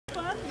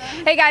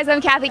Hey guys, I'm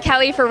Cathy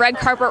Kelley for Red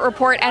Carpet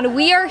Report, and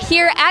we are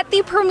here at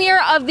the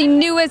premiere of the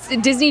newest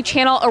Disney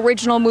Channel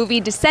original movie,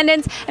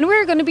 Descendants, and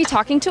we're going to be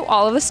talking to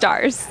all of the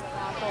stars.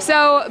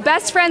 So,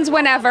 best friends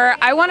whenever.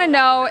 I want to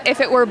know if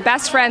it were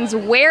best friends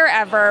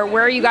wherever,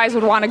 where you guys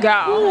would want to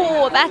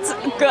go. Ooh, that's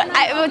good.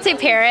 I would say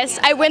Paris.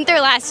 I went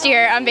there last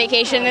year on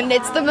vacation, and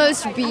it's the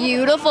most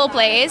beautiful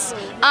place.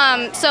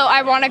 So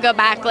I want to go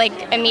back like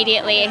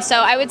immediately. So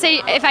I would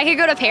say if I could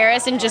go to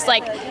Paris and just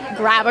like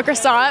grab a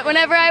croissant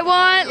whenever I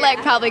want,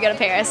 like probably go to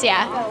Paris.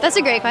 Yeah, that's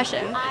a great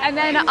question. And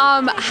then,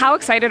 how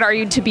excited are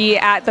you to be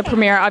at the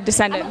premiere of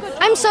Descendants?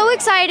 I'm so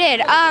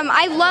excited.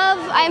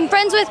 I'm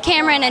friends with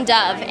Cameron and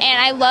Dove,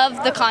 and I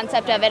love the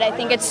concept of it. I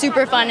think it's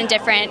super fun and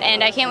different,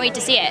 and I can't wait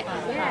to see it.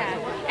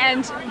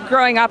 And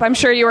growing up, I'm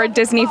sure you were a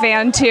Disney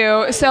fan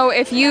too. So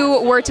if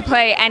you were to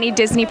play any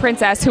Disney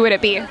princess, who would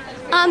it be?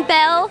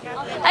 Belle.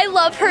 I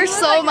love her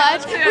so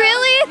much.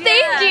 Really?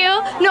 Thank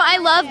you. No, I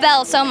love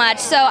Belle so much.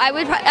 So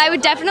I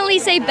would definitely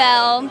say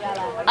Belle.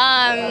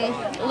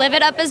 Live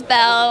it up as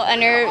Belle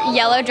in her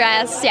yellow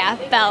dress. Yeah,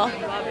 Belle.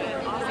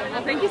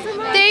 Thank you so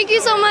much. Thank you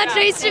so much.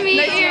 Nice to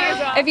meet you.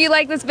 If you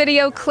like this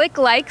video, click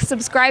like,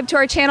 subscribe to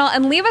our channel,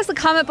 and leave us a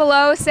comment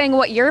below saying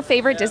what your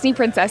favorite Disney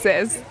princess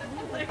is.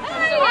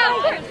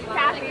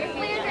 Cathy.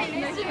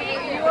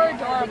 You are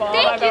adorable.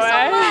 Thank you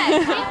so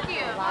much. Thank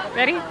you.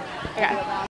 Ready? Okay.